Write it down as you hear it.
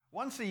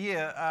Once a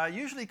year,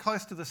 usually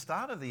close to the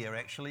start of the year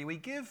actually, we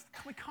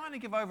kind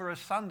of give over a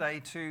Sunday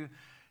to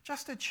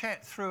just to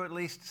chat through at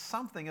least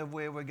something of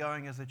where we're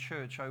going as a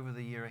church over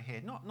the year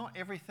ahead. Not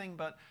everything,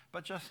 but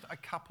just a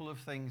couple of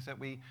things that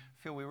we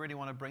feel we really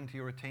want to bring to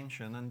your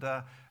attention. And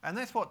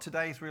that's what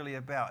today's really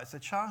about. It's a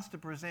chance to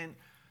present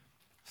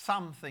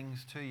some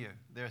things to you.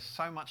 There's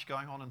so much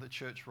going on in the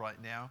church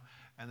right now,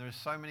 and there's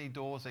so many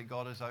doors that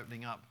God is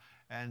opening up,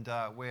 and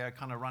we're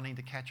kind of running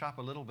to catch up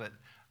a little bit.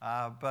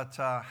 But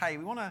hey,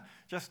 we want to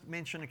just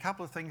mention a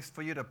couple of things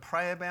for you to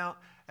pray about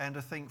and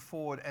to think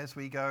forward as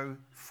we go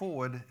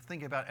forward,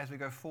 as we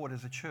go forward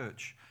as a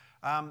church.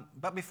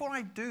 But before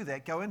I do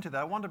that, go into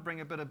that, I want to bring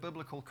a bit of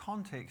biblical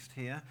context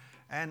here.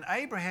 And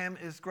Abraham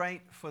is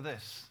great for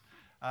this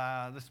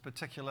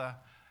particular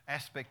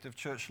aspect of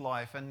church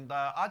life. And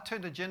I'd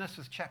turn to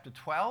Genesis chapter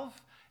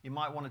 12. You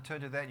might want to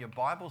turn to that in your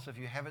Bibles if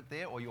you have it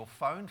there, or your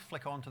phone,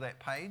 flick onto that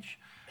page,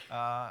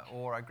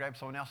 or grab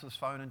someone else's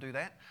phone and do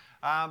that.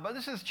 But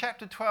this is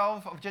chapter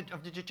 12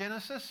 of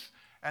Genesis,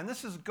 and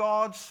this is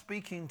God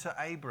speaking to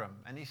Abram.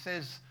 And he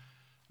says,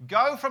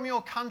 "Go from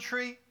your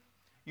country,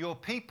 your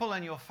people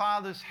and your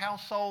father's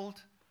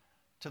household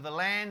to the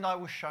land I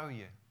will show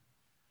you.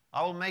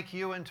 I will make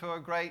you into a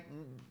great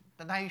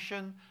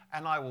nation,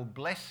 and I will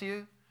bless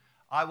you.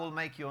 I will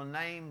make your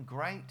name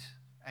great,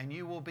 and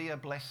you will be a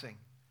blessing.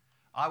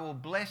 I will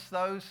bless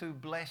those who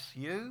bless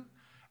you,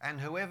 and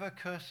whoever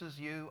curses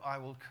you, I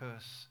will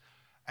curse.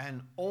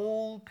 And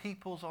all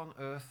peoples on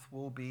earth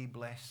will be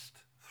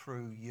blessed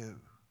through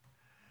you."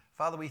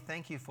 Father, we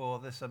thank you for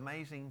this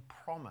amazing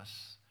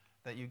promise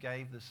that you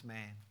gave this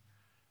man.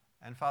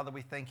 And Father,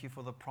 we thank you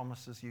for the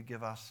promises you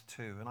give us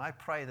too. And I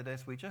pray that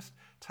as we just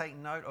take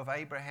note of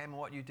Abraham and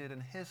what you did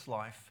in his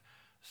life,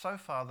 so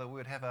Father, we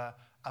would have a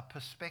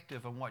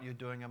perspective on what you're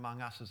doing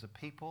among us as a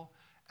people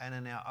and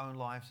in our own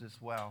lives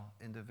as well,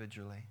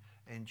 individually.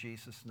 In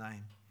Jesus'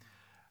 name,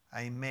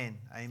 amen,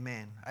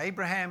 amen.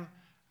 Abraham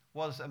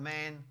was a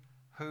man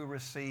who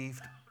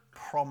received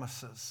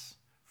promises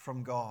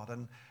from God.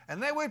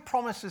 And that word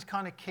promise is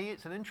kind of key.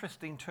 It's an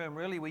interesting term,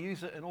 really. We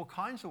use it in all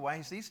kinds of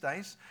ways these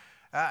days.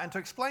 And to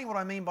explain what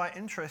I mean by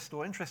interest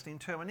or interesting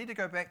term, I need to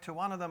go back to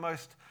one of the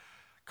most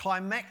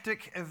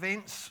climactic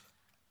events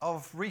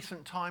of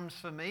recent times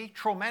for me,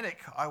 traumatic,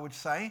 I would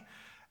say.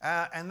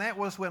 And that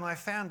was when I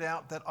found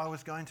out that I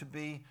was going to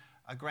be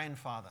a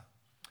grandfather.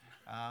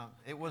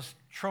 It was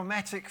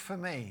traumatic for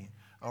me.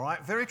 All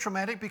right, very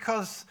traumatic,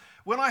 because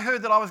when I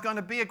heard that I was going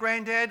to be a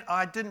granddad,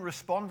 I didn't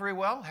respond very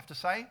well, I have to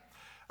say.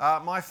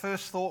 My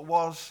first thought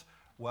was,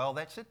 well,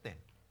 that's it then.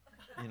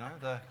 You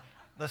know,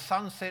 the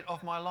sunset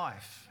of my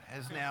life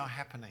is now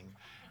happening.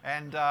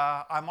 And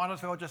I might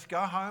as well just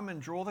go home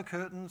and draw the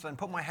curtains and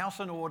put my house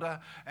in order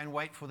and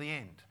wait for the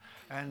end.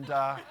 And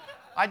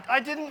I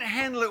didn't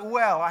handle it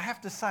well, I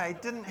have to say. I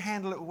didn't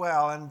handle it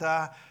well.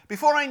 And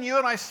before I knew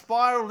it, I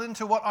spiraled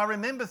into what I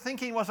remember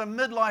thinking was a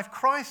midlife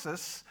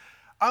crisis,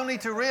 only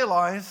to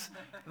realize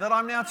that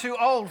I'm now too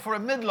old for a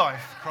midlife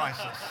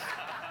crisis.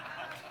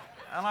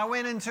 And I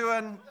went into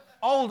an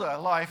older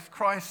life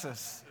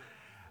crisis.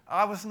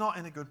 I was not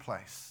in a good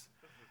place.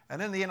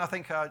 And in the end, I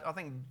think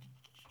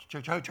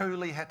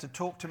Jolie had to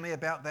talk to me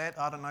about that.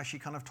 I don't know, she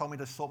kind of told me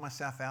to sort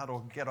myself out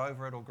or get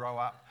over it or grow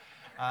up.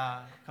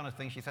 Kind of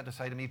thing she's had to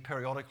say to me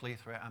periodically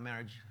throughout our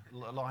marriage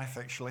life,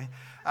 actually.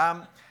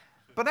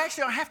 But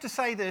actually, I have to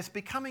say this,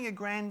 becoming a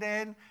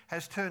granddad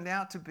has turned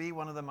out to be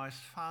one of the most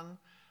fun,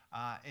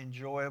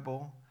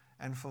 enjoyable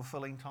and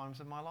fulfilling times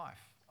of my life.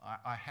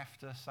 I have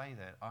to say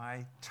that.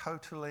 I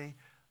totally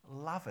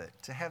love it,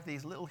 to have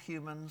these little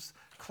humans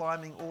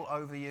climbing all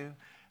over you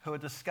who are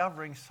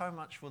discovering so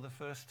much for the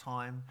first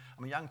time.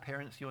 I mean, young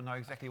parents, you'll know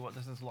exactly what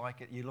this is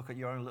like. You look at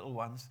your own little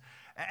ones,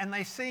 and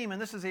they seem,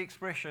 and this is the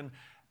expression,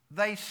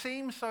 they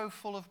seem so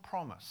full of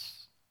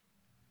promise.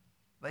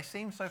 They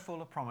seem so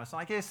full of promise.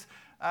 And I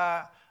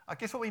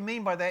guess what we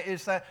mean by that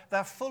is that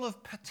they're full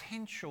of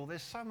potential.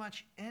 There's so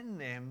much in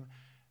them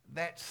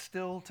that's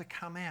still to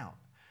come out.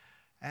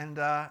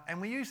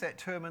 And we use that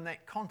term in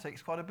that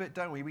context quite a bit,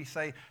 don't we? We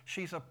say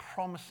she's a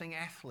promising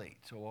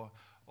athlete, or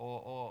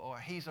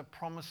he's a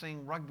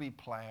promising rugby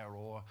player,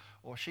 or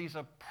she's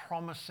a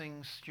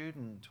promising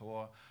student,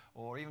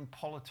 or even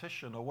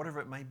politician, or whatever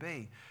it may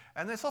be.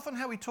 And that's often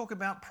how we talk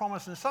about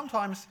promise. And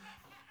sometimes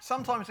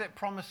that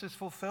promise is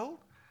fulfilled,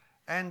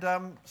 and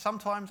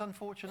sometimes,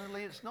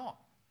 unfortunately, it's not,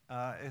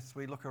 as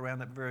we look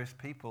around at various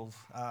people's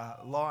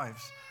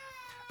lives.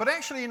 But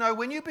actually, you know,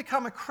 when you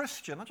become a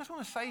Christian, I just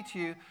want to say to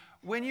you,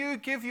 when you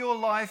give your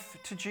life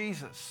to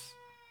Jesus,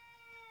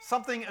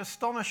 something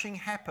astonishing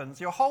happens.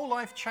 Your whole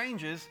life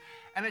changes,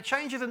 and it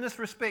changes in this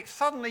respect.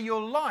 Suddenly,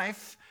 your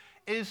life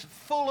is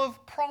full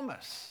of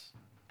promise.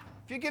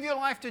 If you give your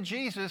life to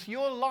Jesus,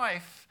 your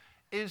life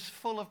is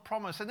full of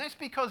promise. And that's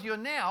because you're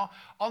now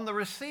on the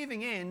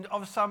receiving end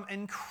of some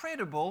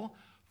incredible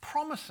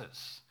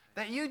promises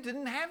that you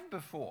didn't have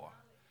before.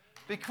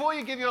 Before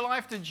you give your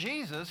life to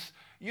Jesus,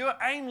 you're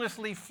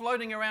aimlessly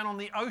floating around on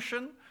the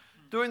ocean,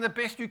 doing the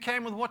best you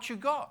can with what you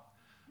got.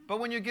 But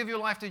when you give your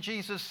life to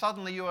Jesus,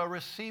 suddenly you're a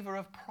receiver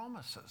of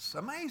promises,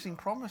 amazing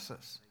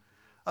promises.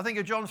 I think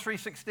of John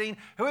 3:16,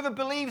 whoever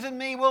believes in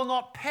me will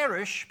not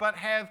perish, but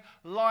have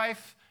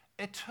life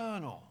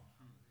eternal.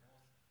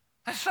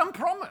 That's some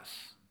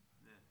promise.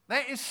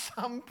 That is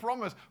some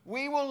promise.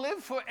 We will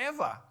live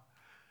forever.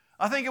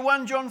 I think of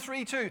 1 John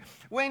 3:2,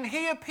 when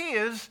he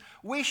appears,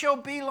 we shall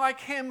be like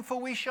him, for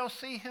we shall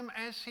see him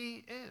as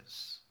he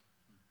is.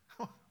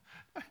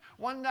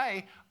 One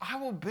day, I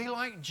will be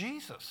like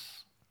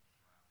Jesus.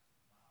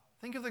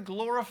 Think of the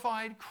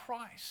glorified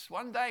Christ.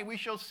 One day we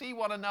shall see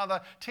one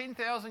another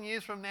 10,000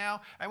 years from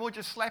now, and we'll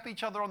just slap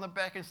each other on the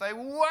back and say,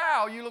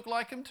 wow, you look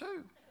like him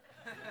too.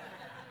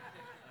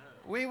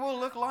 We will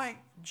look like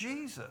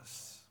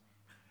Jesus.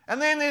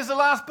 And then there's the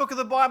last book of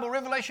the Bible,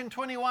 Revelation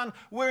 21,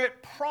 where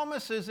it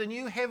promises a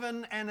new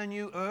heaven and a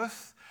new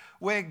earth,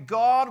 where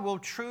God will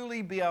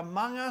truly be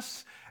among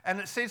us. And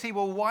it says he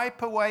will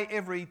wipe away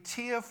every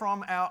tear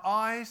from our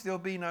eyes. There'll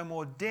be no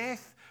more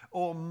death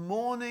or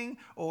mourning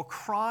or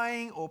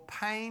crying or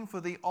pain,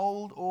 for the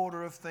old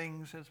order of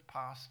things has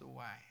passed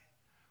away.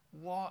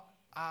 What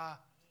a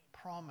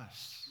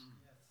promise.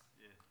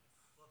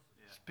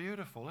 It's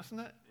beautiful, isn't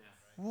it?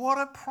 What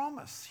a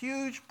promise.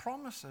 Huge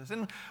promises.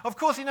 And of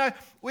course,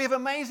 we have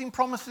amazing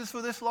promises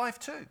for this life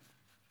too.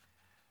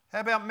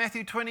 How about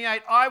Matthew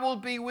 28? I will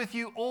be with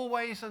you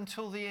always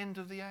until the end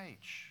of the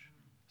age.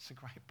 It's a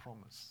great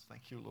promise.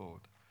 Thank you,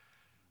 Lord.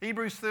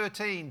 Hebrews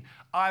 13,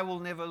 I will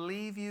never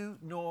leave you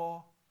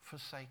nor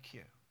forsake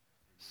you.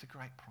 It's a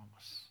great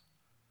promise.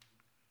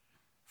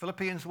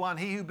 Philippians 1,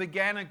 he who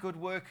began a good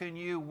work in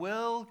you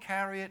will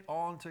carry it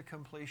on to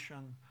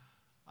completion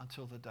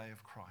until the day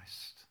of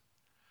Christ.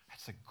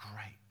 That's a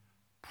great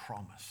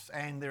promise.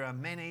 And there are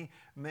many,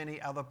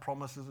 many other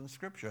promises in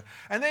Scripture.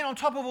 And then on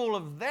top of all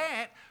of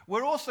that,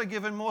 we're also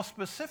given more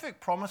specific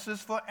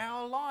promises for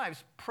our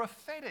lives,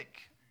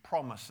 prophetic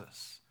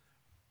promises.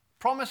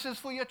 Promises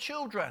for your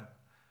children,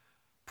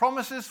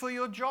 promises for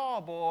your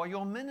job or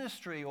your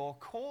ministry or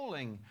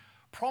calling,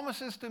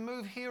 promises to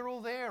move here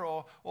or there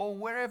or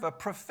wherever,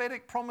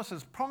 prophetic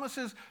promises.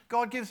 Promises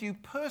God gives you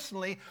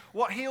personally,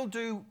 what he'll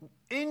do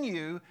in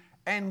you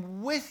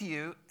and with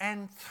you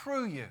and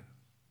through you.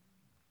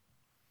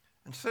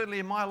 And certainly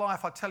in my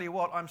life, I tell you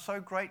what, I'm so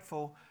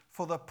grateful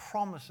for the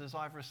promises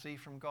I've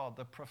received from God,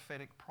 the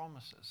prophetic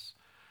promises.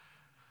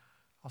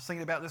 I was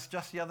thinking about this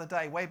just the other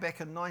day, way back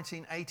in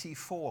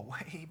 1984.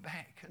 Way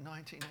back in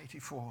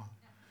 1984.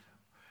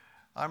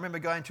 I remember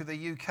going to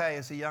the UK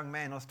as a young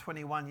man. I was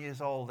 21 years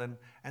old. And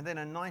then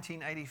in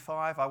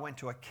 1985, I went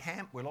to a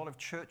camp where a lot of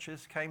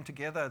churches came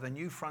together, the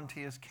New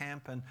Frontiers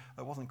Camp, and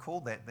it wasn't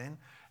called that then.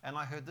 And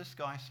I heard this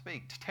guy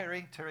speak,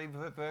 Terry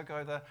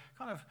Virgo, the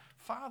kind of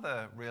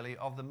father, really,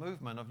 of the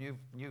movement of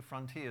New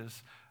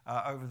Frontiers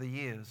over the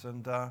years.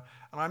 And I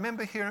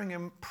remember hearing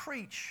him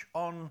preach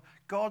on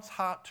God's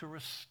heart to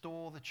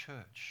restore the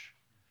church,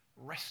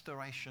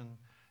 restoration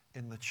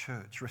in the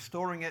church,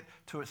 restoring it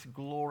to its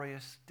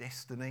glorious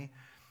destiny.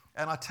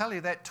 And I tell you,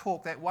 that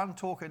one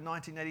talk in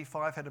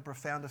 1985 had a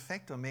profound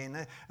effect on me. And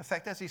in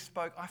fact, as he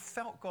spoke, I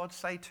felt God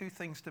say two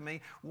things to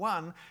me.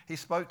 One, he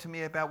spoke to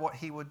me about what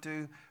he would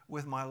do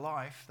with my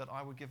life, that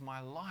I would give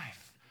my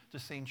life to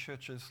seeing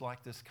churches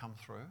like this come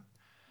through.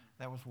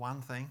 That was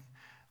one thing.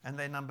 And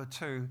then number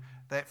two,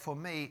 that for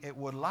me, it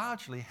would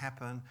largely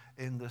happen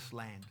in this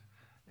land,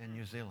 in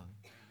New Zealand.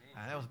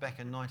 That was back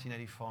in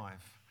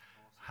 1985.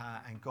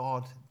 And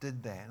God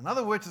did that. In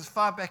other words, as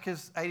far back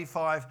as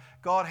 85,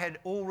 God had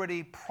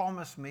already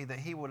promised me that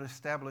he would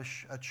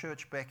establish a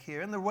church back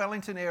here in the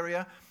Wellington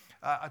area,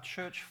 a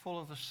church full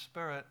of the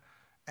Spirit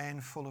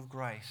and full of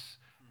grace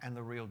and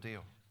the real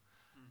deal.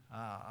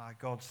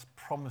 God's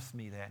promised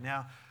me that.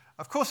 Now,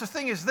 of course, the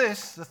thing is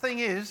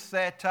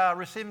that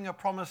receiving a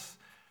promise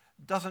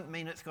doesn't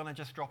mean it's going to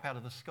just drop out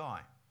of the sky.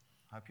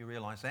 I hope you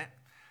realize that.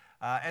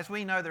 As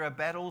we know, there are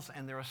battles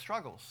and there are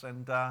struggles.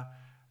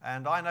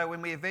 And I know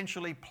when we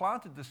eventually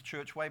planted this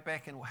church way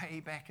back in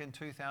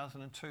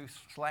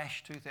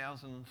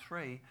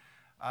 2002/2003,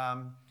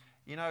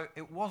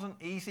 it wasn't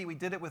easy. We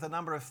did it with a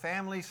number of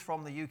families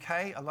from the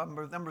UK. A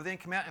number of them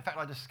came out. In fact,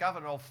 I discovered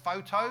an old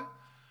photo.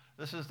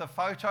 This is the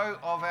photo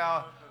of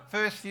our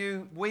first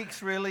few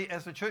weeks, really,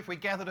 as a church. We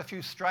gathered a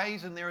few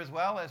strays in there as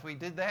well as we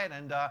did that.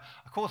 And,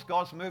 of course,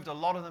 God's moved a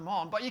lot of them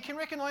on. But you can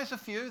recognize a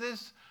few.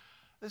 There's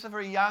a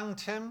very young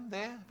Tim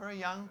there. Very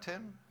young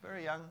Tim.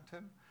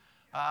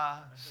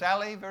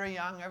 Sally, very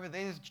young over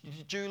there.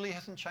 Julie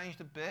hasn't changed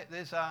a bit.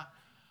 There's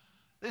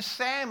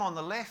Sam on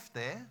the left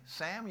there.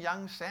 Sam,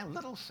 young Sam,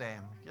 little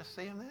Sam. Just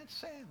see him there? It's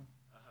Sam.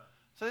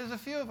 So there's a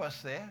few of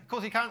us there. Of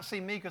course, you can't see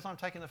me because I'm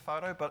taking the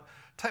photo, but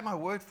take my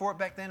word for it,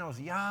 back then I was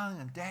young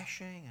and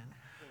dashing and,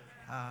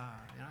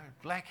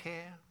 black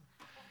hair,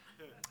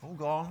 all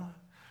gone.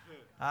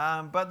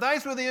 But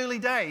those were the early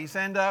days,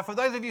 and for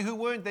those of you who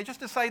weren't there,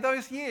 just to say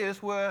those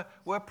years were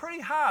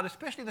pretty hard,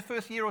 especially the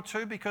first year or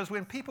two, because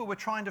when people were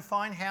trying to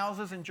find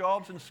houses and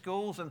jobs and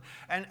schools,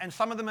 and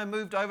some of them had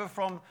moved over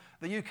from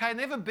the UK,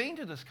 never been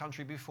to this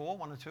country before,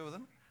 one or two of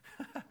them.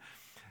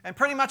 And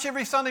pretty much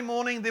every Sunday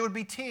morning there would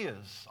be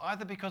tears,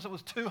 either because it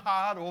was too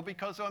hard or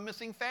because they were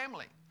missing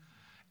family.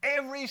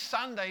 Every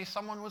Sunday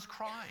someone was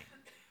crying.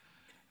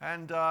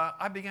 And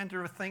I began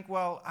to think,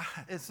 well,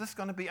 is this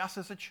going to be us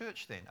as a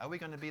church then? Are we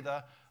going to be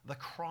the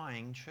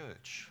crying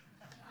church?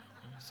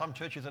 Some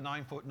churches are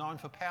known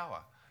for power,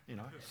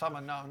 Some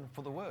are known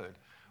for the word.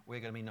 We're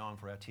going to be known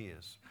for our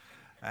tears.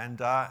 And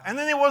then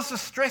there was the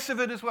stress of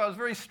it as well. It was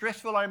very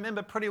stressful. I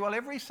remember pretty well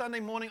every Sunday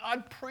morning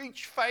I'd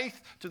preach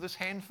faith to this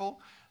handful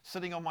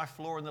sitting on my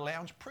floor in the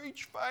lounge.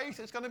 Preach faith.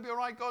 It's going to be all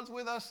right. God's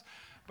with us.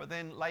 But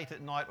then late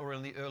at night or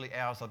in the early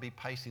hours, I'd be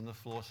pacing the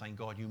floor saying,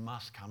 God, you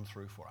must come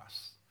through for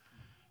us.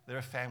 There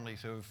are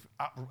families who've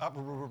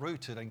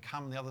uprooted and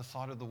come the other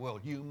side of the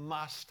world. You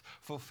must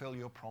fulfill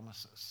your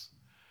promises.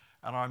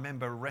 And I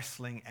remember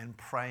wrestling and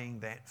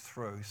praying that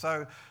through.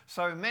 So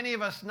many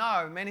of us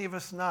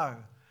know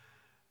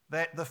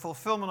that the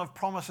fulfillment of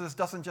promises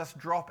doesn't just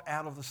drop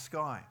out of the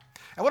sky.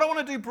 And what I want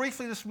to do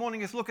briefly this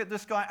morning is look at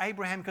this guy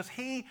Abraham, because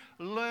he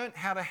learned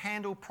how to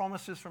handle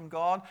promises from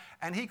God,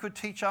 and he could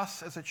teach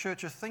us as a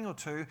church a thing or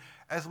two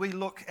as we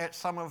look at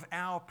some of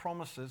our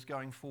promises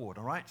going forward,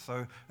 all right?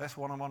 So that's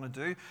what I want to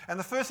do. And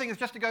the first thing is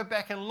just to go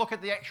back and look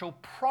at the actual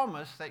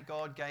promise that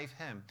God gave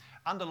him.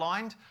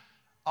 Underlined,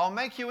 I'll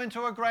make you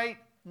into a great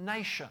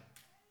nation.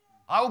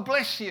 I will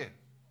bless you.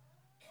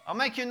 I'll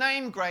make your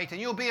name great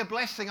and you'll be a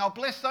blessing. I'll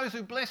bless those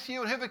who bless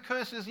you, and whoever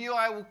curses you,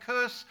 I will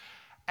curse.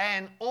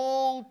 And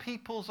all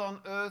peoples on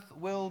earth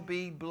will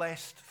be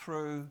blessed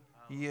through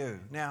you.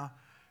 Now,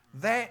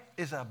 that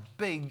is a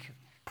big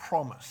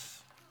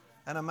promise,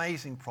 an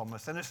amazing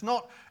promise. And it's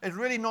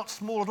really not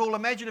small at all.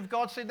 Imagine if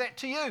God said that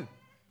to you.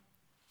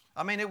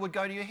 I mean, it would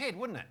go to your head,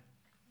 wouldn't it?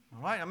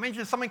 All right?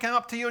 Imagine if someone came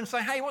up to you and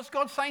say, hey, what's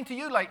God saying to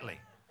you lately?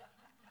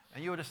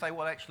 And you were to say,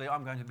 well, actually,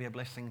 I'm going to be a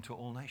blessing to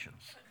all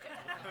nations.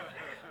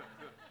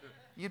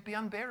 You'd be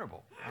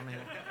unbearable. I mean,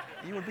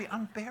 you would be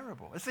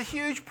unbearable. It's a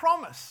huge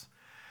promise.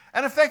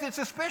 And in fact, it's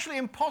especially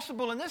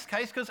impossible in this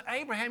case because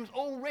Abraham's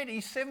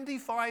already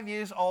 75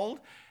 years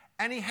old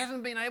and he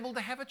hasn't been able to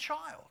have a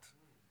child.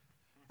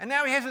 And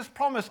now he has this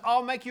promise,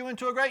 I'll make you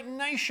into a great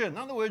nation. In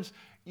other words,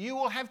 you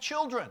will have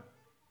children.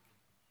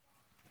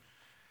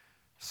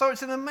 So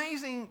it's an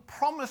amazing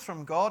promise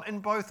from God in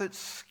both its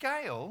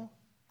scale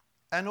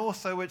and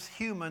also its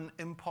human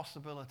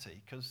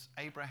impossibility, because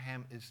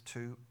Abraham is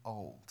too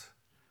old.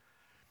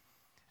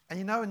 And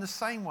in the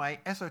same way,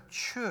 as a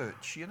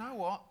church, you know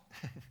what?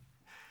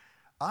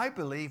 I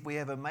believe we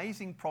have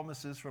amazing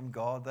promises from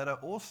God that are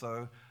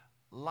also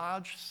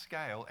large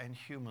scale and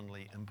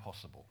humanly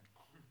impossible.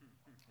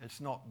 It's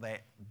not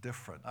that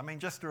different. I mean,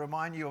 just to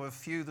remind you of a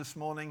few this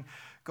morning,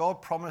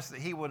 God promised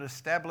that he would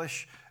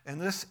establish in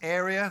this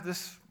area,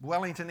 this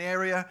Wellington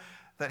area,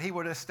 that he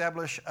would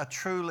establish a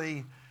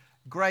truly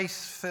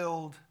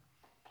grace-filled,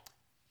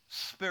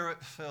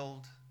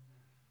 spirit-filled,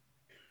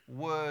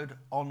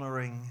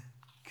 word-honoring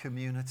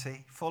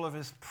community, full of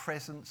his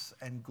presence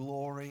and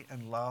glory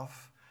and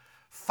love,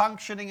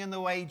 functioning in the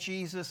way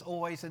Jesus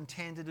always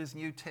intended his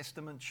New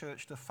Testament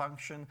church to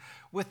function,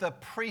 with the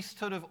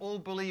priesthood of all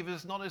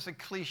believers, not as a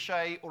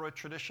cliche or a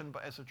tradition,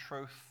 but as a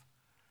truth,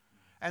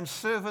 and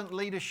servant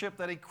leadership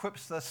that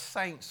equips the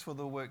saints for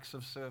the works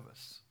of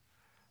service.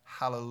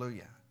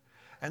 Hallelujah.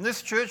 And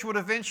this church would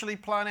eventually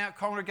plant out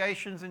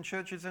congregations and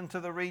churches into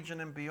the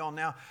region and beyond.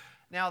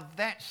 Now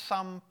that's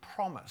some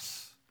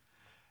promise.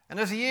 And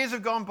as the years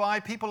have gone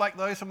by, people like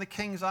those from the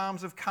King's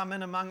Arms have come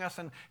in among us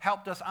and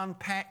helped us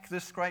unpack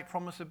this great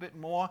promise a bit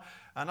more.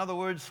 In other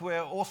words,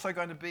 we're also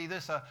going to be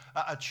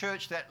a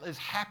church that is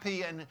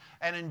happy and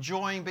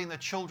enjoying being the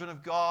children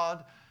of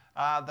God,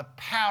 the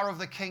power of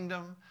the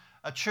kingdom,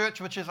 a church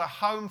which is a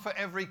home for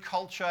every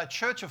culture, a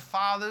church of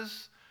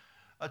fathers,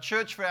 a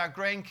church for our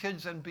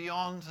grandkids and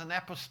beyond, an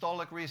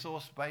apostolic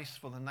resource base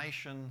for the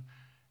nation,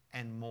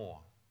 and more,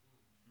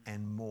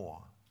 and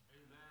more.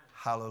 Amen.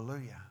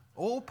 Hallelujah.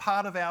 All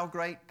part of our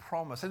great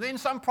promise. And then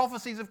some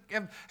prophecies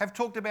have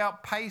talked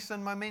about pace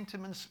and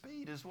momentum and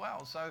speed as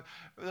well. So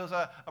there's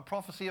a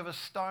prophecy of a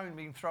stone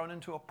being thrown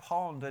into a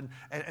pond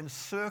and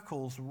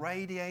circles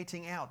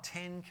radiating out,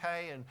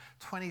 10K and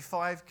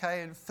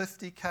 25K and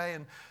 50K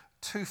and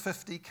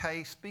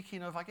 250K,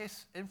 speaking of, I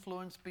guess,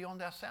 influence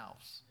beyond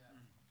ourselves.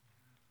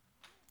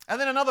 And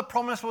then another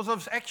promise was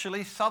of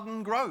actually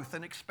sudden growth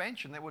and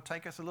expansion that would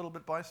take us a little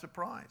bit by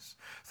surprise.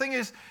 Thing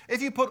is,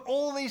 if you put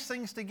all these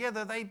things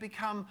together, they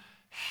become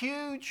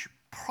huge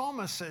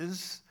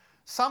promises,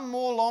 some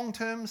more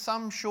long-term,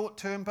 some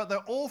short-term, but they're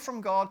all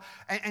from God.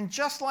 And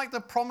just like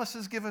the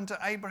promises given to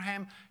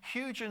Abraham,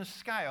 huge in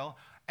scale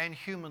and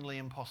humanly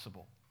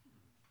impossible.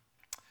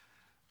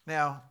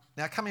 Now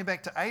coming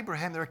back to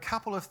Abraham, there are a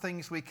couple of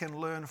things we can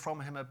learn from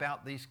him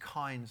about these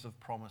kinds of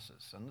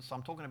promises. And so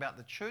I'm talking about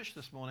the church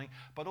this morning,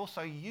 but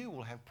also you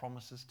will have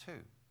promises too.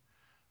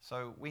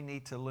 So we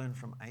need to learn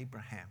from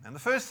Abraham. And the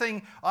first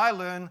thing I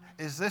learn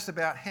is this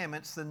about him.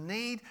 It's the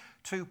need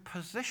to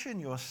position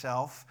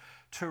yourself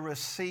to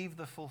receive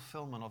the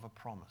fulfillment of a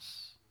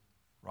promise.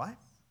 Right?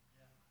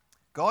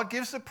 God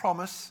gives the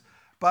promise,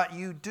 but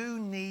you do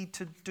need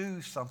to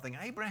do something.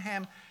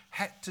 Abraham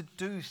had to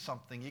do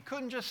something. He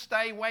couldn't just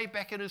stay way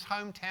back in his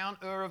hometown,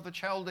 Ur of the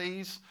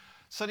Chaldees,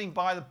 sitting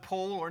by the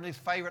pool or in his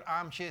favorite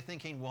armchair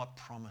thinking, what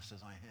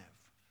promises I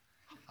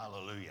have.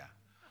 Hallelujah.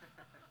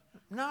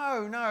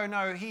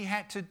 No. He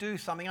had to do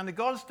something. Under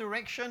God's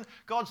direction,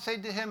 God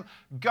said to him,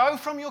 go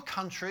from your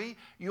country,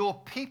 your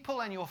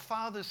people and your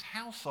father's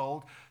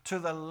household to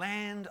the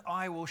land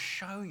I will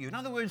show you. In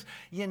other words,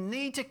 you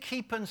need to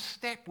keep in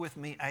step with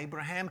me,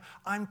 Abraham.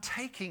 I'm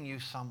taking you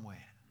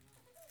somewhere.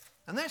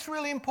 And that's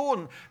really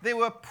important. There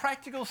were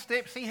practical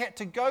steps he had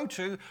to go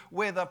to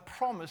where the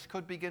promise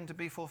could begin to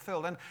be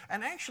fulfilled. And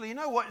actually, you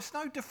know what? It's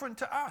no different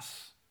to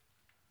us.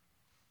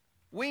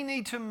 We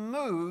need to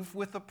move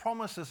with the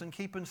promises and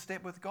keep in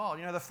step with God.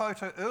 You know, the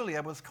photo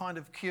earlier was kind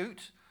of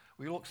cute.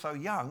 We look so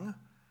young.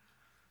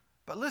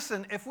 But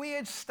listen, if we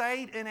had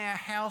stayed in our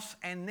house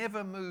and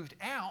never moved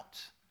out,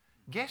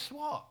 guess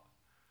what?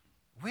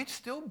 We'd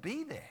still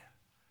be there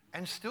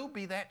and still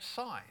be that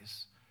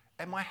size.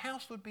 And my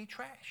house would be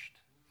trashed.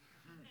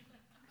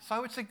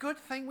 So it's a good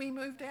thing we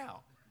moved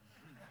out.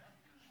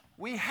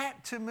 We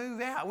had to move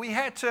out. We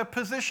had to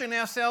position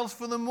ourselves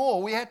for the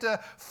more. We had to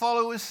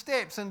follow his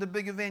steps into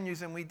bigger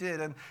venues, and we did.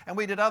 And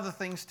we did other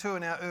things too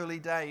in our early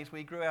days.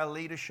 We grew our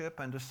leadership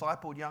and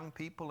discipled young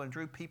people and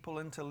drew people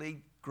into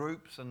lead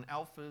groups and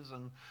alphas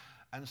and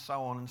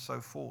so on and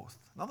so forth.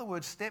 In other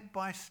words, step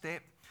by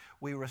step,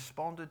 we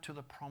responded to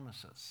the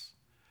promises.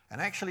 And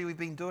actually, we've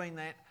been doing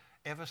that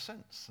ever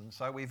since. And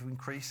so we've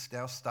increased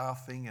our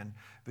staffing, and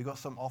we've got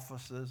some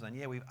offices, and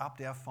we've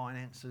upped our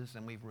finances,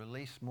 and we've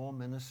released more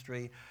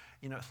ministry.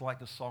 You know, it's like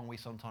the song we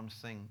sometimes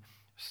sing,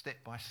 step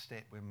by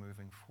step we're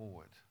moving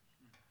forward.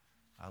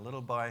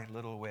 Little by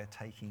little we're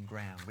taking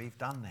ground. We've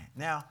done that.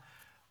 Now,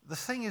 the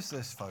thing is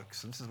this,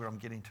 folks, and this is where I'm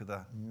getting to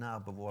the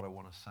nub of what I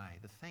want to say.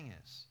 The thing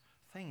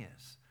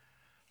is,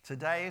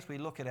 today as we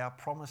look at our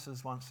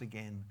promises once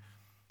again,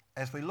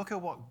 as we look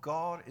at what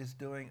God is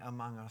doing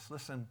among us,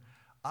 listen,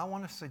 I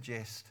want to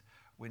suggest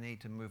we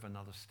need to move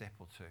another step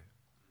or two.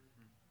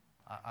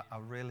 I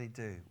really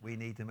do. We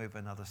need to move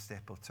another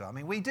step or two. I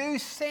mean, we do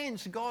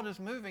sense God is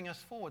moving us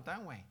forward,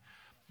 don't we?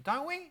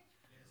 Don't we?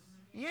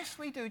 Yes,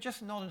 we do.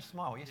 Just nod and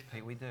smile. Yes,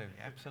 Pete, we do.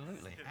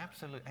 Absolutely.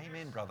 Absolutely.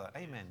 Amen, brother.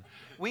 Amen.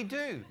 We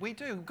do. We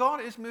do.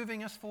 God is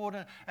moving us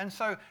forward. And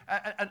so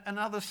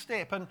another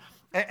step.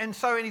 And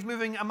so he's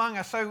moving among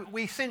us. So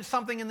we sense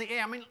something in the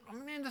air. I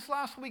mean, this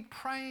last week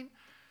praying,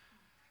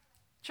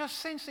 just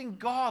sensing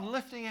God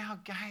lifting our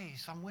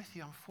gaze. I'm with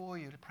you. I'm for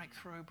you to break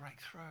through.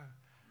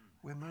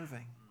 We're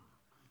moving.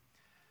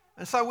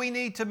 And so we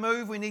need to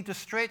move, we need to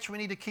stretch, we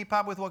need to keep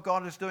up with what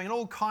God is doing in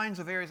all kinds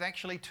of areas,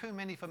 actually too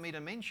many for me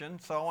to mention,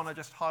 so I want to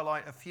just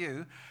highlight a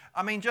few.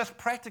 I mean, just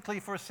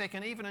practically for a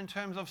second, even in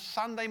terms of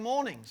Sunday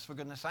mornings, for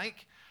goodness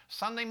sake.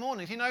 Sunday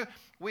mornings. You know,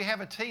 we have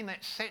a team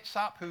that sets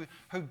up,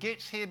 who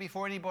gets here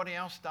before anybody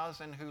else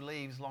does and who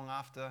leaves long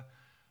after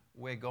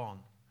we're gone.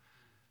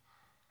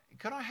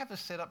 Could I have the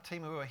setup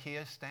team who are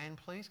here stand,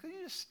 please? Could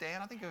you just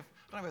stand? I don't know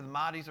whether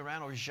Marty's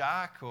around or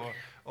Jacques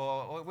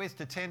or where's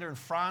Tatenda and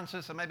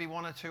Francis and maybe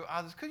one or two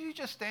others. Could you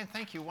just stand?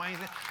 Thank you, Wayne.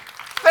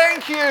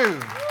 Thank you.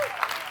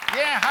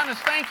 Yeah, Hannes,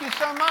 thank you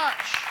so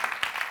much.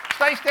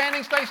 Stay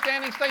standing.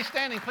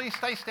 Please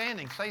stay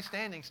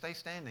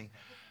standing.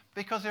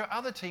 Because there are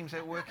other teams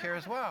that work here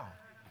as well.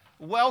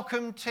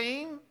 Welcome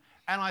team,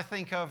 and I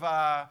think of,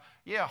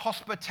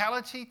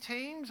 hospitality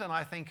teams, and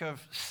I think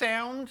of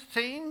sound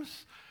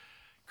teams.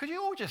 Could you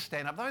all just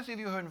stand up? Those of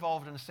you who are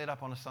involved in a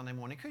setup on a Sunday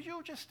morning, could you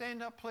all just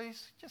stand up,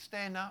 please? Just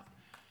stand up.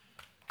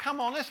 Come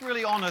on, let's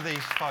really honor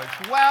these folks.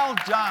 Well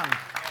done.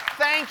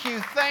 Thank you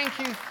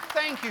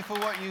for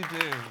what you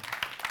do.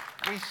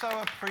 We so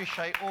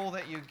appreciate all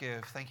that you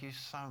give. Thank you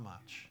so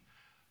much.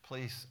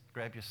 Please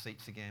grab your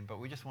seats again, but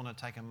we just want to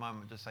take a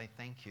moment to say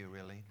thank you,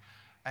 really.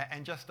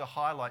 And just to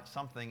highlight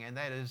something, and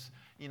that is,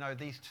 you know,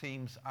 these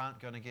teams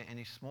aren't going to get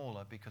any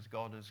smaller because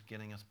God is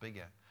getting us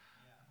bigger.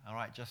 All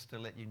right, just to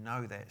let you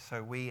know that.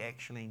 So we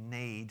actually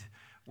need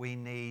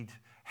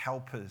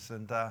helpers.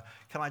 And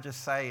can I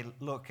just say,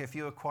 look, if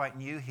you're quite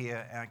new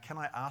here, can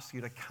I ask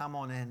you to come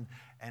on in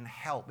and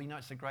help? You know,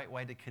 it's a great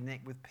way to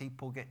connect with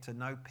people, get to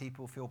know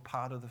people, feel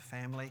part of the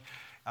family.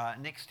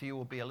 Next to you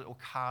will be a little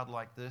card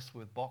like this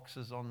with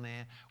boxes on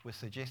there with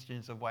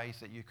suggestions of ways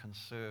that you can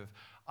serve.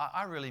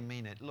 I really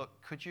mean it. Look,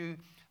 could you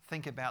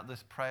think about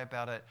this, pray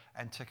about it,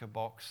 and tick a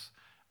box?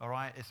 All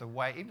right, it's a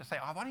way, even to say,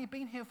 I've only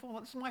been here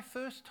this is my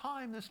first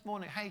time this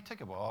morning. Hey,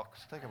 tick a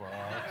box.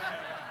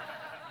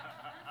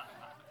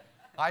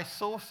 I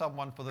saw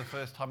someone for the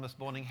first time this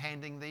morning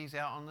handing these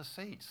out on the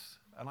seats.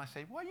 And I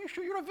said, well,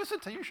 you're a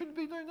visitor. You shouldn't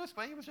be doing this.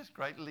 But he was just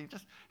greatly,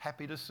 just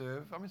happy to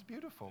serve. I mean, it's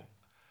beautiful.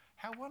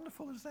 How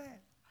wonderful is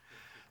that?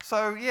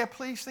 So,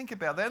 please think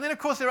about that. And then, of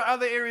course, there are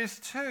other areas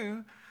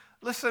too.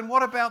 Listen,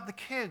 what about the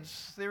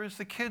kids? There is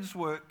the kids'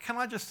 work. Can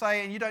I just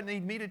say, and you don't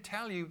need me to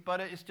tell you, but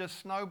it's just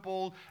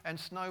snowballed and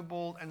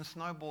snowballed and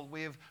snowballed.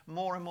 We have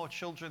more and more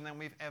children than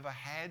we've ever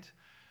had.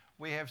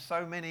 We have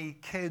so many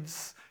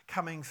kids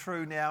coming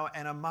through now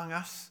and among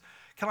us.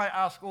 Can I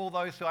ask all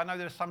those who, I know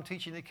there are some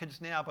teaching the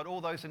kids now, but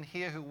all those in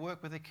here who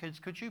work with the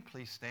kids, could you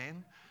please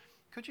stand?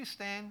 Could you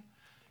stand?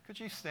 Could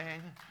you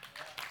stand?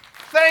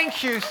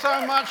 Thank you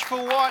so much for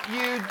what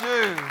you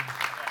do.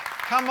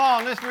 Come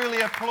on, let's really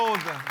applaud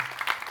them.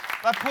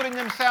 They're putting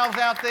themselves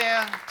out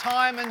there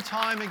time and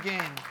time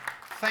again.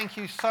 Thank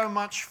you so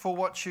much for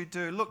what you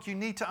do. Look, you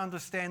need to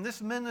understand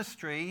this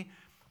ministry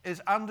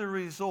is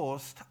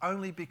under-resourced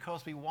only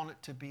because we want it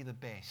to be the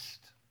best.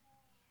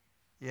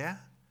 Yeah?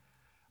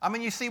 I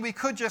mean, you see, we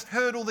could just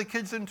herd all the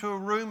kids into a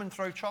room and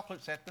throw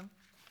chocolates at them.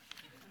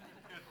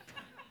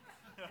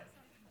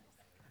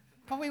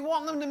 But we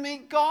want them to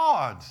meet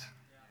God.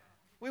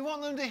 We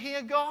want them to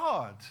hear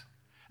God.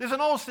 There's an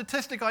old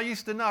statistic I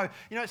used to know.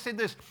 You know, it said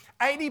this: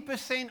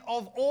 80%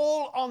 of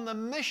all on the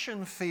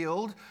mission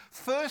field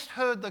first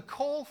heard the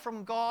call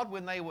from God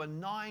when they were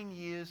 9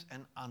 years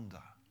and under.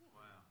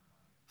 Wow.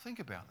 Think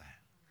about that.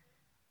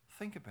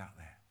 Think about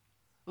that.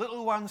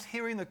 Little ones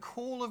hearing the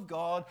call of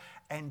God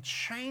and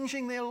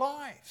changing their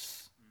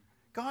lives.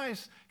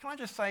 Guys, can I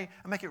just say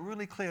and make it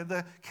really clear,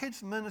 the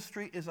kids'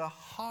 ministry is a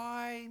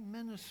high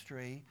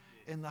ministry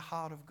in the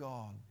heart of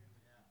God.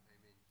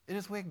 It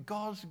is where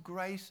God's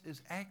grace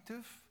is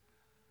active.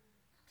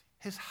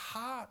 His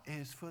heart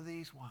is for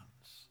these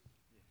ones.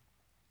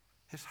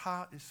 His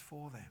heart is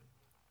for them.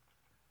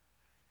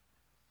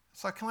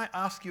 So can I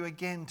ask you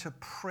again to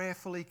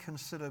prayerfully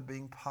consider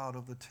being part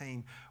of the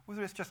team,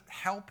 whether it's just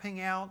helping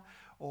out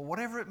or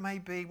whatever it may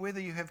be, whether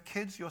you have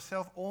kids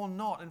yourself or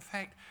not. In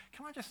fact,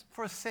 can I just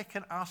for a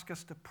second ask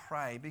us to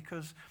pray,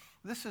 because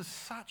this is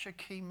such a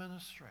key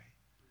ministry.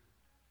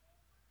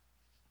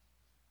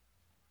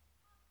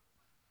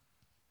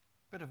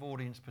 Bit of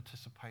audience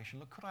participation.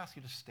 Look, could I ask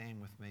you to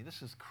stand with me?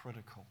 This is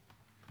critical.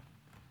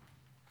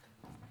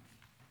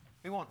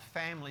 We want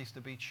families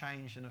to be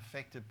changed and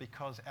affected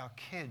because our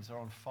kids are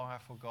on fire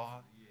for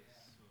God.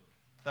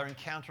 They're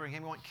encountering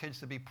Him. We want kids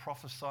to be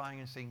prophesying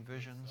and seeing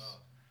visions,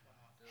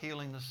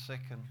 healing the sick.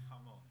 And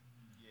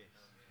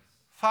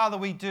Father,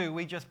 we do.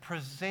 We just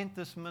present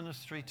this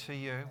ministry to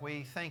you.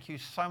 We thank you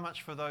so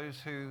much for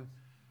those who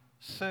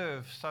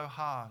serve so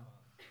hard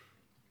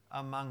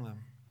among them.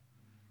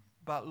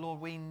 But Lord,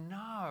 we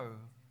know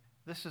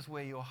this is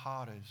where your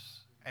heart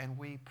is. And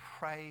we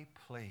pray,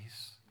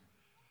 please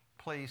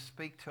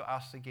speak to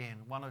us again.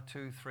 1 or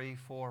 2, 3,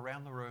 4,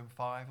 around the room,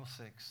 5 or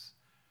 6.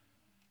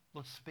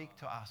 Lord, speak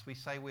to us. We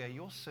say we are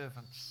your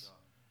servants.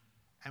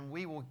 And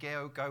we will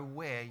go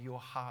where your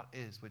heart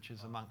is, which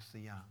is amongst the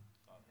young.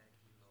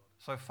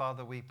 So,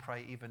 Father, we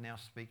pray even now,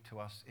 speak to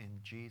us in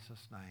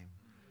Jesus' name.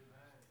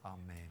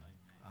 Amen.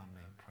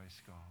 Amen.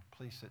 Praise God.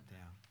 Please sit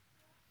down.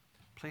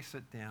 Please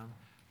sit down.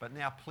 But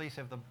now please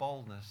have the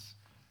boldness,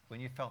 when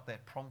you felt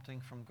that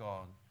prompting from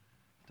God,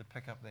 to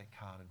pick up that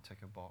card and tick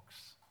a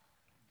box.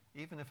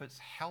 Even if it's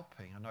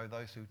helping. I know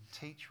those who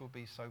teach will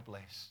be so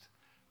blessed.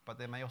 But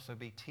there may also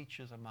be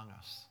teachers among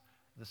us.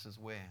 This is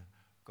where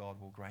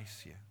God will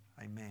grace you.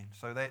 Amen.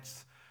 So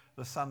that's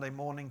the Sunday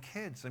morning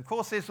kids. And of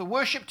course there's the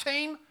worship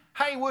team.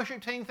 Hey,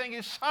 worship team, thank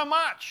you so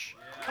much.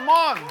 Yeah. Come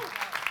on.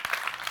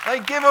 They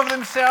give of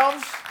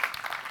themselves.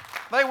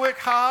 They work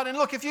hard. And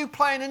look, if you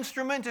play an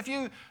instrument, if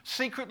you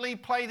secretly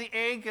play the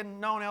egg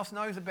and no one else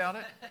knows about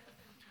it,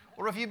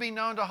 or if you've been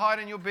known to hide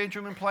in your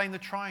bedroom and playing the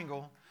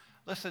triangle,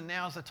 listen,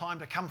 now's the time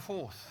to come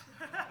forth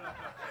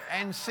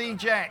and see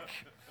Jack.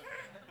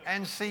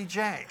 And see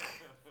Jack.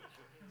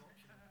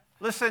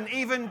 Listen,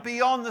 even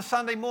beyond the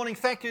Sunday morning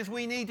factors,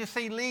 we need to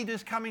see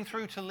leaders coming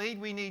through to lead.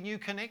 We need new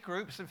connect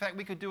groups. In fact,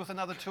 we could do with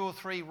another 2 or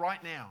 3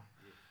 right now.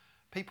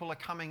 People are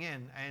coming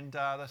in and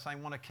they're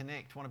saying, want to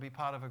connect, want to be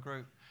part of a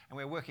group. And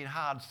we're working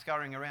hard,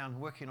 scurrying around,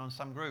 working on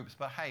some groups.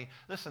 But hey,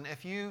 listen,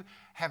 if you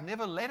have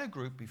never led a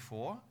group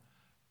before,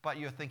 but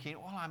you're thinking,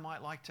 well, I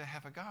might like to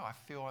have a go. I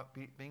feel like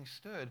being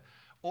stirred.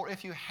 Or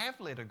if you have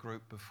led a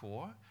group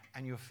before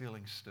and you're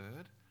feeling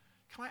stirred,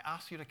 can I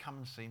ask you to come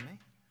and see me?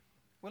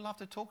 We'd love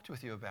to talk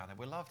with you about it.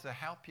 We'd love to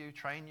help you,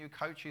 train you,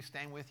 coach you,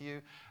 stand with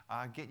you,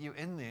 get you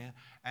in there.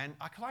 And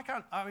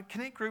our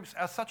connect groups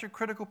are such a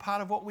critical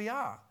part of what we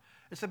are.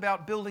 It's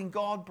about building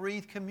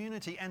God-breathed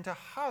community and to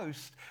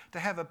host, to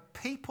have a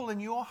people in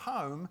your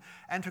home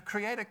and to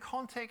create a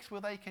context where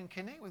they can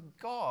connect with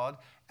God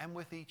and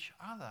with each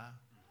other.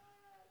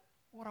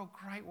 What a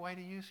great way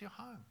to use your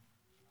home.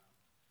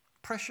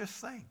 Precious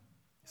thing.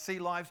 See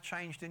lives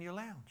changed in your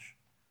lounge.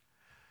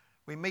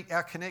 We meet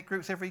our connect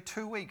groups every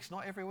 2 weeks,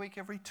 not every week,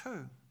 every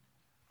 2.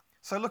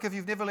 So look, if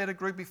you've never led a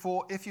group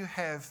before, if you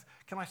have,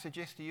 can I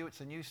suggest to you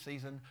it's a new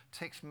season,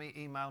 text me,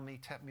 email me,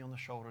 tap me on the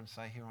shoulder and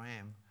say, here I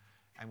am.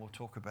 And we'll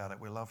talk about it.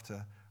 We'd love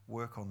to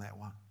work on that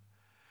one.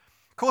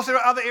 Of course, there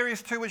are other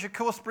areas too, which of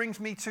course brings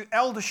me to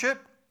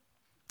eldership.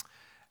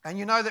 And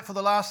you know that for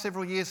the last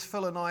several years,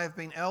 Phil and I have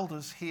been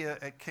elders here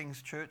at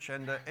King's Church,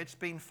 and it's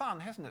been fun,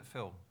 hasn't it,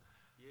 Phil?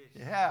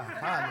 Yes.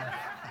 Yeah, fun.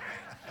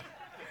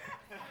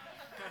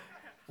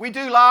 We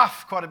do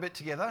laugh quite a bit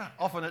together.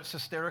 Often it's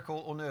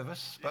hysterical or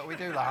nervous, but we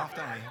do laugh,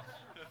 don't we?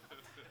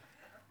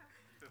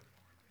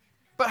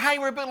 But hey,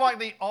 we're a bit like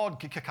the odd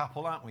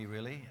couple, aren't we,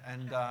 really?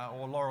 And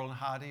or Laurel and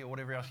Hardy, or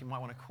whatever else you might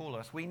want to call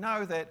us. We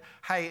know that,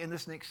 hey, in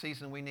this next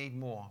season we need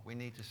more. We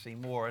need to see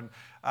more. And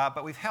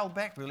but we've held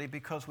back, really,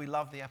 because we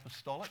love the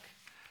apostolic.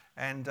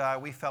 And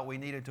we felt we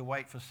needed to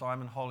wait for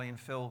Simon, Holly, and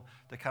Phil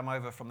to come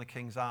over from the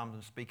King's Arms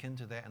and speak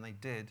into that, and they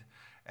did.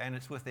 And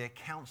it's with their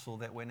counsel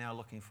that we're now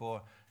looking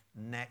for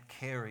Nat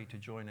Carey to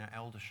join our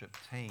eldership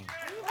team.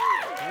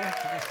 Yeah,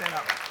 could you stand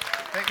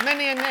up?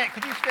 Minnie and Nat,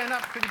 could you stand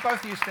up? Could you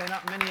both of you stand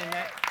up, Minnie and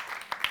Nat?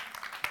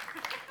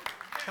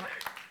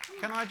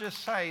 Can I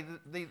just say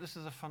that this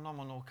is a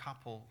phenomenal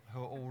couple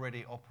who are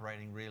already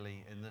operating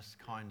really in this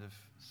kind of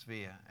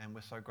sphere, and we're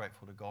so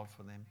grateful to God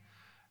for them.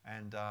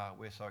 And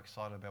we're so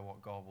excited about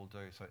what God will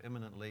do. So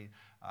imminently,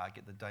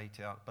 get the date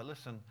out. But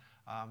listen,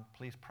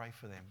 please pray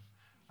for them.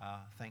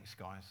 Thanks,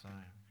 guys.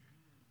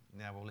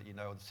 Now we'll let you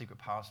know the secret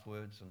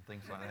passwords and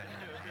things like that.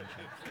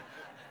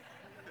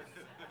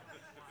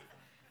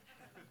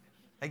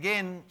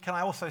 Again, can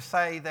I also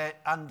say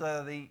that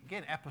under the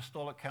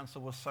Apostolic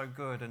Council was so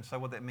good, and so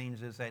what that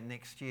means is that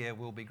next year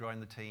we'll be growing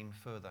the team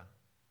further.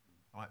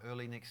 Right,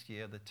 early next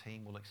year, the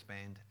team will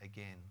expand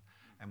again,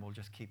 and we'll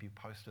just keep you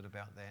posted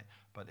about that,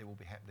 but it will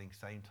be happening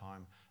same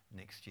time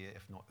next year,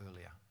 if not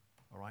earlier.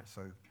 All right,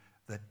 so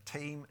the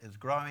team is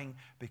growing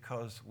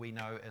because we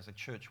know as a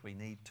church we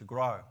need to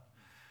grow.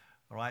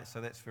 All right, so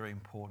that's very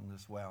important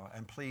as well.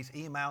 And please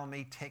email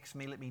me, text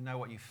me, let me know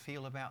what you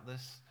feel about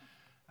this.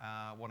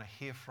 I want to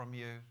hear from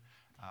you,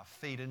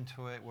 feed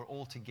into it. We're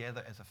all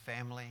together as a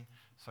family,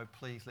 so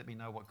please let me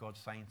know what God's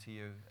saying to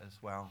you as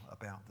well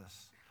about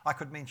this. I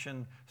could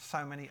mention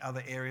so many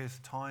other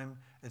areas. Time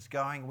is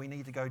going. We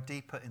need to go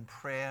deeper in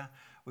prayer.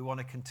 We want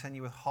to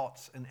continue with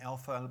HOTS and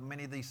Alpha.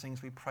 Many of these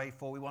things we pray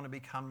for. We want to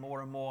become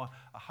more and more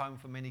a home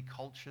for many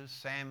cultures.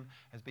 Sam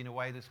has been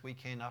away this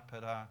weekend up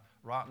at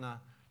Ratana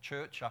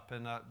Church up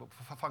in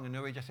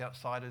Whanganui, just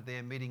outside of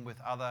there, meeting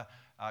with other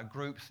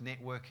groups,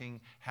 networking,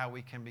 how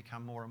we can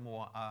become more and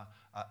more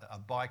a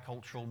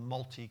bicultural,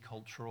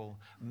 multicultural,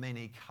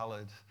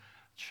 many-coloured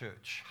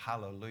church.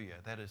 Hallelujah.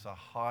 That is a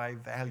high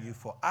value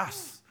for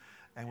us,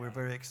 and we're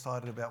very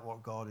excited about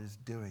what God is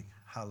doing.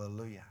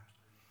 Hallelujah.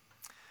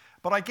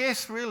 But I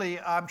guess really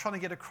I'm trying to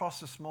get across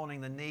this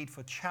morning the need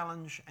for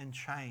challenge and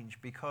change,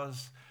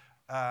 because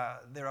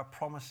there are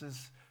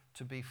promises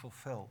to be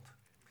fulfilled.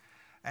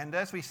 And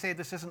as we said,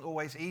 this isn't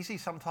always easy.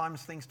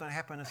 Sometimes things don't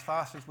happen as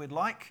fast as we'd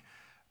like.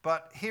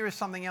 But here is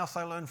something else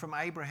I learned from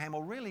Abraham,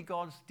 or really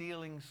God's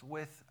dealings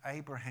with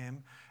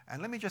Abraham. And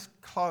let me just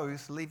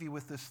leave you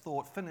with this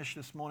thought, finish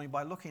this morning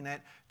by looking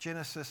at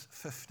Genesis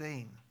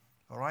 15.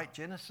 All right,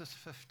 Genesis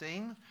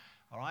 15.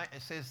 All right,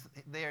 it says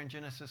there in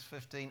Genesis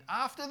 15,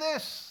 after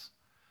this,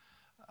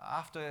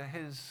 after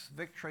his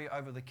victory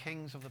over the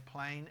kings of the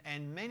plain,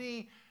 and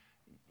many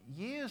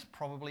years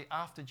probably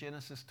after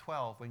Genesis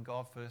 12, when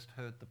God first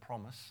heard the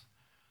promise.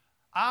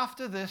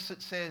 After this,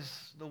 it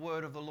says, the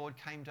word of the Lord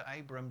came to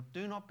Abram,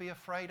 do not be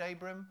afraid,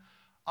 Abram.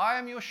 I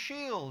am your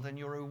shield, and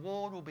your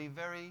reward will be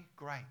very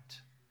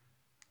great.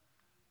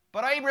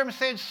 But Abram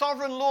said,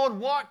 Sovereign Lord,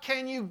 what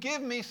can you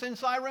give me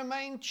since I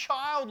remain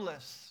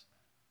childless?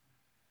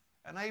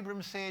 And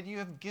Abram said, you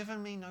have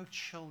given me no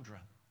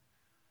children,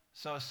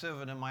 so a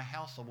servant in my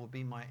household will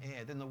be my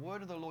heir. Then the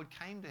word of the Lord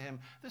came to him,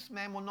 this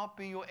man will not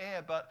be your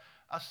heir, but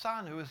a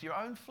son who is your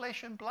own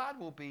flesh and blood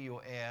will be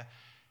your heir.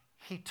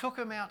 He took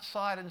him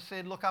outside and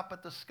said, look up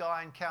at the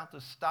sky and count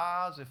the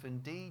stars, if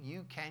indeed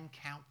you can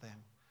count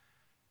them.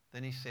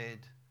 Then he said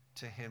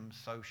to him,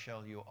 so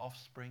shall your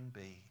offspring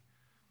be.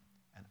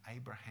 And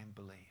Abraham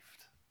believed.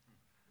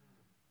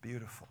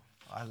 Beautiful.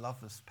 I love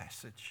this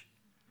passage.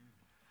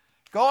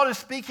 God is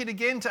speaking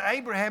again to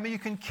Abraham, and you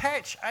can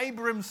catch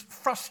Abraham's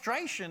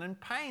frustration and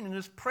pain in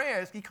his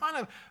prayers. He kind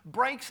of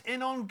breaks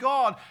in on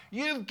God.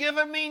 You've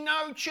given me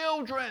no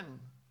children.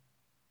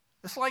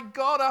 It's like,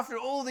 God, after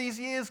all these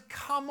years,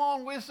 come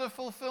on, where's the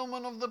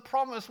fulfillment of the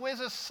promise? Where's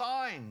a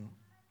sign?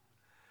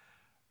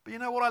 But you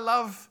know what I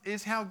love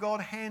is how God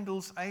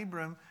handles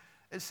Abram.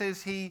 It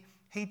says he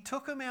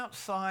took him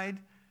outside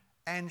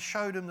and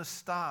showed him the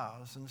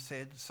stars and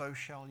said, so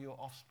shall your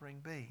offspring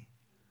be.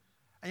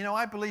 And you know,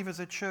 I believe as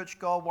a church,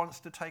 God wants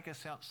to take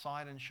us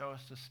outside and show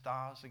us the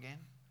stars again.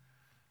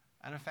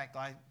 And in fact,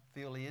 I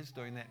feel he is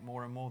doing that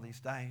more and more these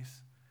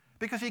days.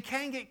 Because you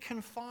can get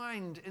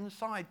confined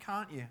inside,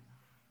 can't you?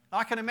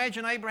 I can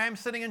imagine Abraham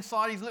sitting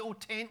inside his little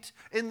tent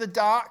in the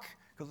dark,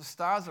 because the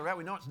stars are out,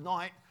 we know it's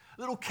night,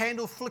 little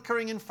candle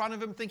flickering in front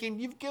of him, thinking,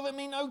 you've given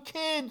me no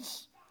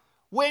kids.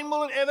 When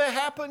will it ever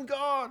happen,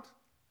 God?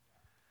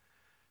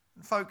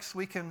 And folks,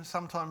 we can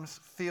sometimes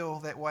feel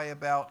that way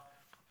about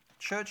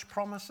church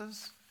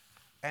promises,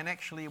 and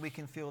actually we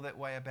can feel that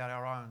way about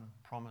our own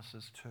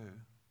promises too.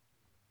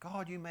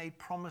 God, you made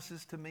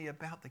promises to me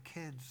about the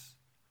kids.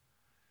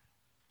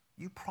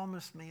 You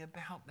promised me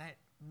about that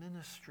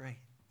ministry,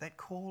 that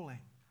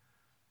calling,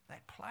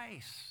 that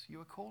place you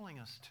were calling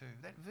us to,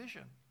 that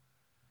vision,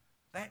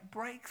 that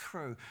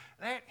breakthrough,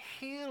 that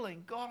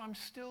healing. God, I'm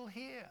still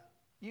here.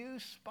 You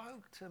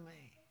spoke to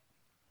me.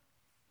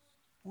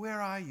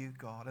 Where are you,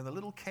 God? And the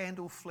little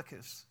candle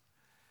flickers.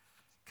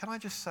 Can I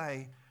just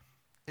say,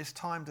 it's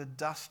time to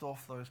dust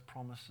off those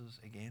promises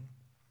again.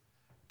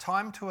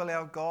 Time to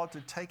allow God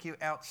to take you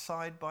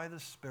outside by the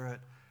Spirit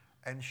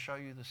and show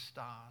you the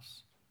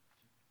stars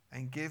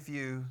and give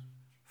you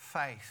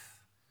faith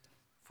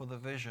for the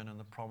vision and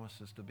the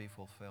promises to be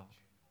fulfilled.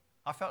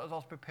 I felt as I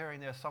was preparing,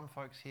 there are some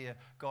folks here,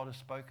 God has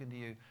spoken to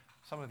you,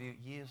 some of you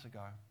years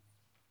ago.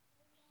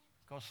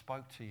 God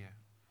spoke to you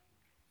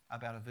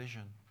about a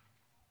vision,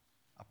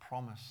 a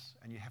promise,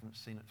 and you haven't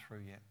seen it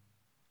through yet.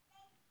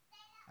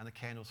 And the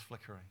candle's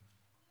flickering.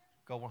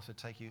 God wants to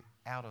take you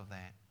out of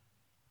that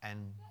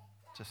and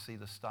to see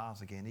the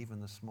stars again,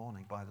 even this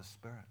morning, by the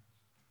Spirit.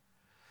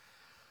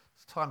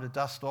 It's time to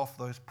dust off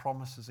those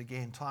promises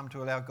again. Time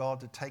to allow God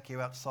to take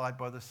you outside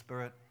by the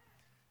Spirit,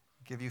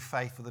 give you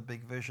faith for the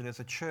big vision. As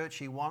a church,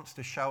 He wants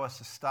to show us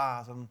the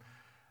stars, and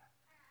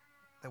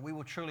that we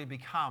will truly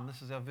become,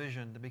 this is our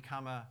vision, to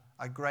become a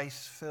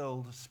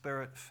grace-filled,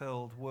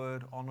 Spirit-filled,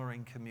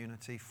 word-honoring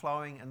community,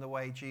 flowing in the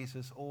way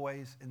Jesus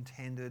always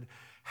intended,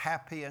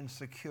 happy and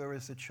secure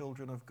as the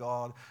children of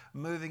God,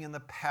 moving in the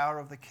power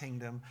of the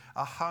kingdom,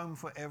 a home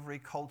for every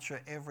culture,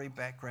 every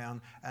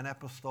background, an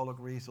apostolic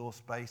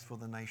resource base for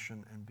the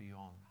nation and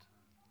beyond.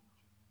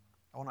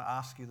 I want to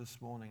ask you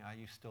this morning, are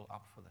you still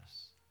up for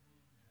this?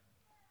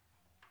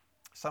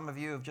 Some of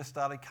you have just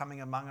started coming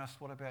among us.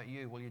 What about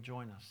you? Will you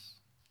join us?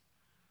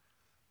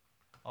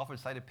 I often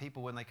say to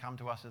people when they come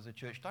to us as a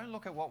church, don't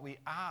look at what we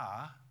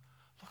are,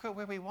 look at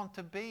where we want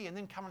to be, and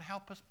then come and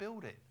help us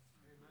build it.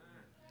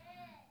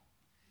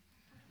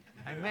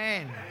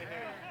 Amen. Amen.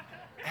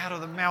 Out of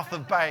the mouth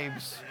of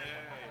babes.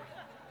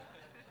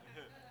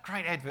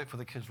 Great advert for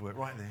the kids' work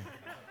right there.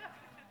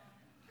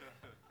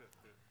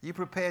 You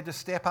prepared to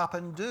step up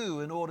and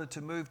do in order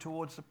to move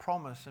towards the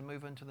promise and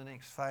move into the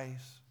next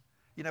phase.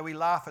 You know, we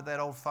laugh at that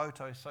old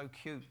photo, so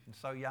cute and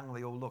so young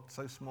they all looked,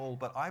 so small.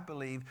 But I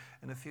believe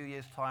in a few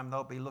years' time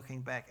they'll be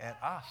looking back at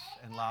us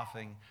and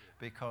laughing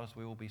because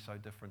we will be so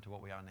different to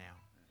what we are now.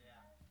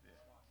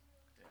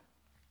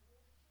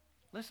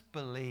 Let's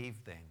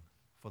believe then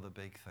for the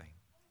big thing.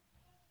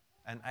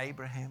 And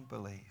Abraham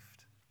believed.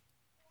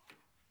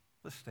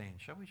 Let's stand.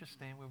 Shall we just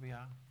stand where we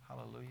are?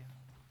 Hallelujah.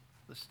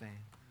 Let's stand.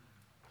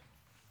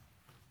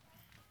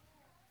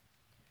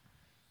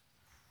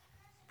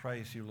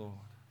 Praise you, Lord.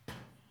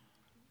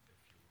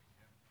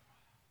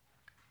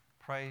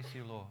 Praise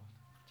you, Lord.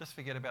 Just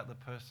forget about the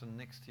person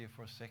next to you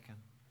for a second.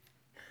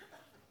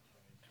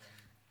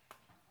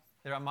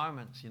 There are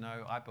moments, you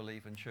know, I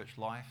believe in church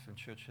life and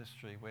church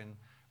history when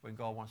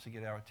God wants to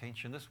get our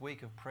attention. This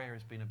week of prayer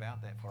has been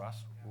about that for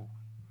us. Ooh.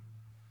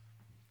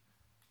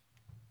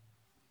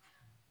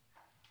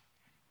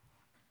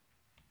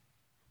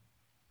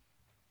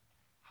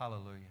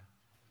 Hallelujah.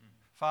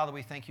 Father,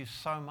 we thank you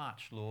so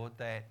much, Lord,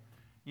 that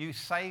you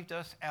saved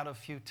us out of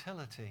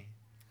futility.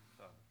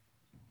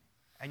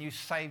 And you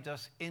saved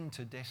us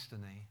into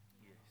destiny.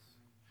 Yes.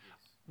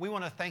 We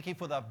want to thank you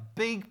for the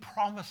big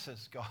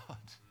promises, God.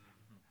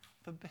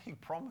 The big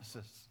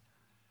promises.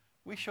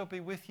 We shall be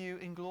with you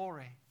in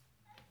glory.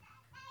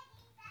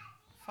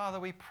 Father,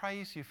 we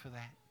praise you for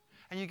that.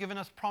 And you've given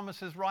us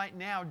promises right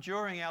now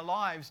during our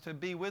lives to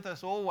be with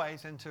us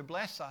always and to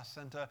bless us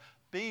and to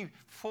be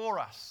for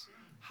us.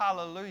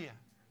 Hallelujah.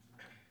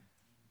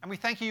 And we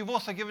thank you, you've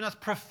also given us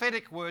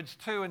prophetic words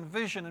too, and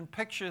vision and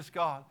pictures,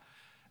 God.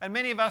 And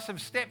many of us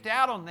have stepped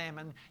out on them,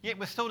 and yet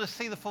we're still to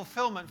see the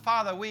fulfillment.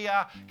 Father, we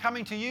are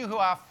coming to you who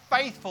are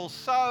faithful,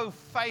 so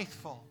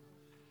faithful.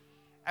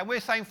 And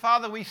we're saying,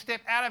 Father, we step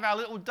out of our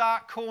little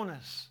dark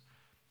corners.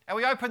 And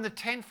we open the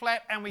tent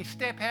flap and we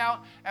step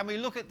out and we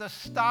look at the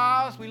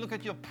stars, we look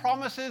at your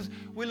promises,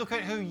 we look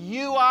at who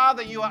you are,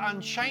 that you are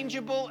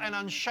unchangeable and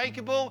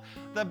unshakable,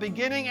 the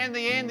beginning and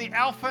the end, the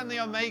Alpha and the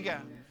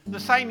Omega, the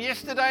same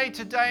yesterday,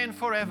 today, and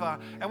forever.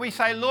 And we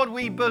say, Lord,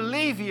 we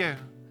believe you.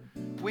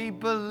 We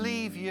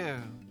believe you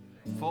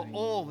for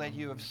all that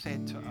you have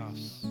said to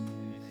us.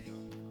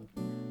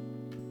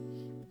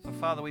 So,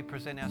 Father, we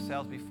present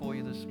ourselves before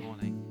you this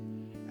morning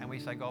and we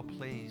say, God,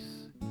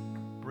 please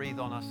breathe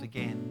on us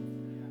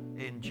again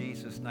in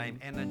Jesus' name.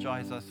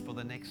 Energize us for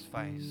the next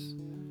phase.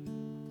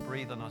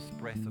 Breathe on us,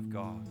 breath of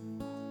God.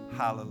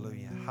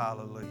 Hallelujah,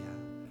 hallelujah.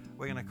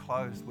 We're going to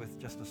close with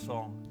just a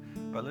song.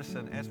 But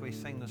listen, as we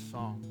sing this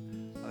song,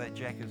 that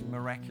Jack is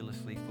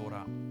miraculously thought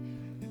up.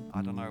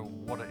 I don't know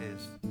what it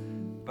is.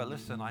 But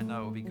listen, I know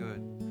it'll be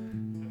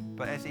good.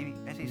 But as he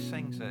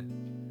sings it,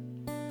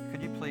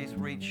 could you please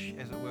reach,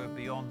 as it were,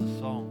 beyond the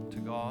song to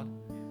God?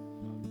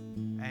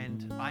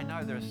 And I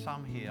know there are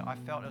some here. I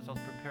felt as I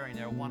was preparing,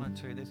 there are one or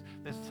two.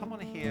 There's someone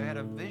here who had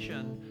a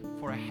vision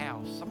for a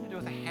house, something to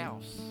do with a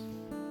house,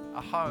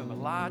 a home, a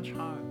large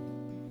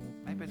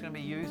home. Maybe it's going to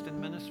be used in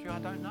ministry, I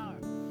don't know.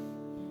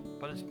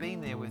 But it's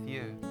been there with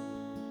you.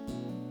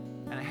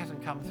 And it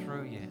hasn't come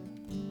through yet.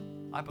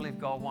 I believe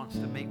God wants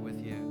to meet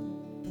with you.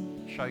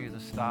 Show you the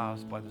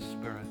stars by the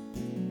Spirit.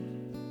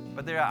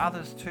 But there are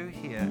others too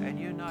here, and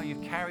you know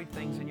you've carried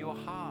things in your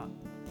heart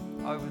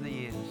over the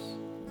years.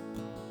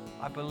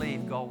 I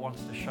believe God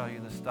wants to show you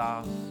the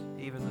stars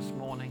even this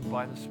morning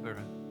by the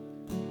Spirit.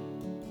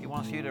 He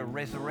wants you to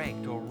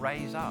resurrect or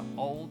raise up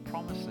old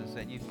promises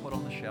that you've put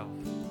on the shelf.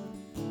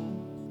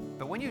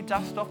 But when you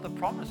dust off the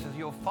promises,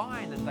 you'll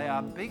find that they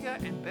are bigger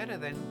and better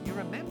than you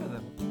remember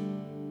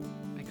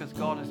them, because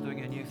God is doing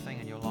a new thing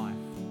in your life.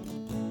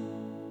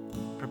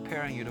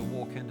 preparing you to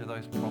walk into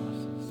those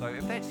promises. So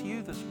if that's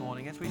you this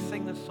morning, as we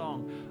sing this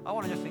song, I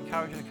want to just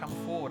encourage you to come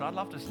forward. I'd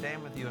love to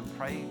stand with you and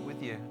pray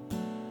with you.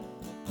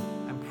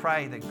 And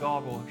pray that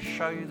God will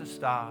show you the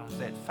stars,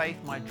 that faith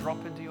might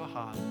drop into your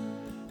heart,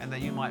 and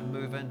that you might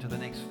move into the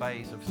next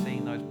phase of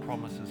seeing those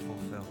promises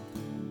fulfilled.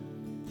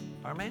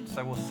 Amen?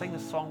 So we'll sing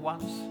this song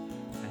once,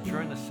 and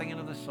during the singing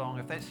of the song,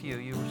 if that's you,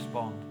 you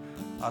respond.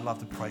 I'd love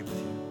to pray with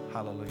you.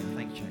 Hallelujah.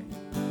 Thanks,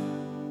 James.